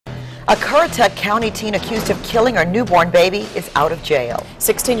A Currituck County teen accused of killing her newborn baby is out of jail.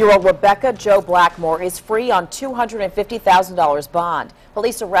 16-year-old Rebecca Jo Blackmore is free on $250,000 bond.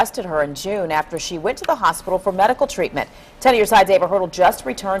 Police arrested her in June after she went to the hospital for medical treatment. 10 on your side's Ava Hurdle just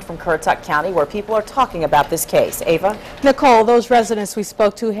returned from Currituck County, where people are talking about this case. Ava? Nicole, those residents we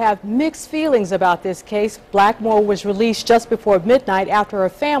spoke to have mixed feelings about this case. Blackmore was released just before midnight after her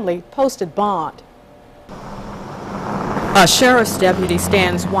family posted bond. A sheriff's deputy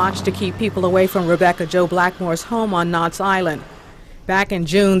stands watch to keep people away from Rebecca Jo Blackmore's home on Knott's Island. Back in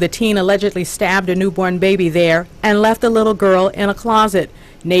June, the teen allegedly stabbed a newborn baby there and left the little girl in a closet.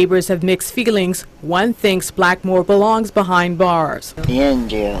 Neighbors have mixed feelings. One thinks Blackmore belongs behind bars. In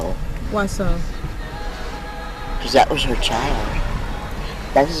jail. Why so? Because that was her child.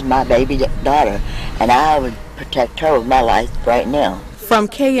 That is my baby daughter, and I would protect her with my life right now. From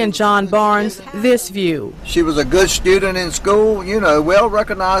Kay and John Barnes, this view. She was a good student in school, you know, well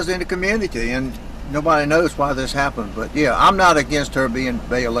recognized in the community, and nobody knows why this happened. But yeah, I'm not against her being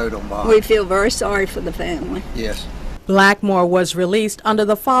bailed out on bond. We feel very sorry for the family. Yes. Blackmore was released under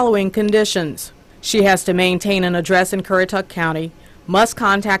the following conditions. She has to maintain an address in Currituck County, must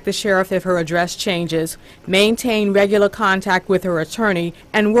contact the sheriff if her address changes, maintain regular contact with her attorney,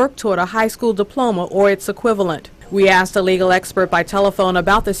 and work toward a high school diploma or its equivalent. We asked a legal expert by telephone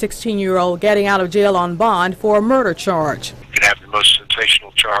about the 16-year-old getting out of jail on bond for a murder charge. You could have the most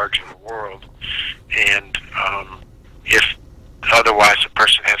sensational charge in the world, and if otherwise the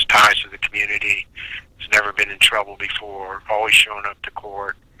person has ties to the community, has never been in trouble before, always showing up to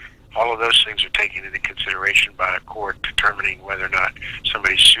court, all of those things are taken into consideration by a court determining whether or not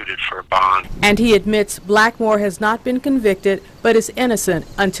somebody's suited for a bond. And he admits Blackmore has not been convicted but is innocent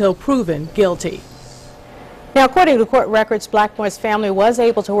until proven guilty. Now, according to court records, Blackmore's family was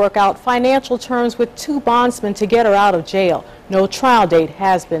able to work out financial terms with two bondsmen to get her out of jail. No trial date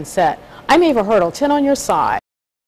has been set. I'm Ava Hurdle, 10 on your side.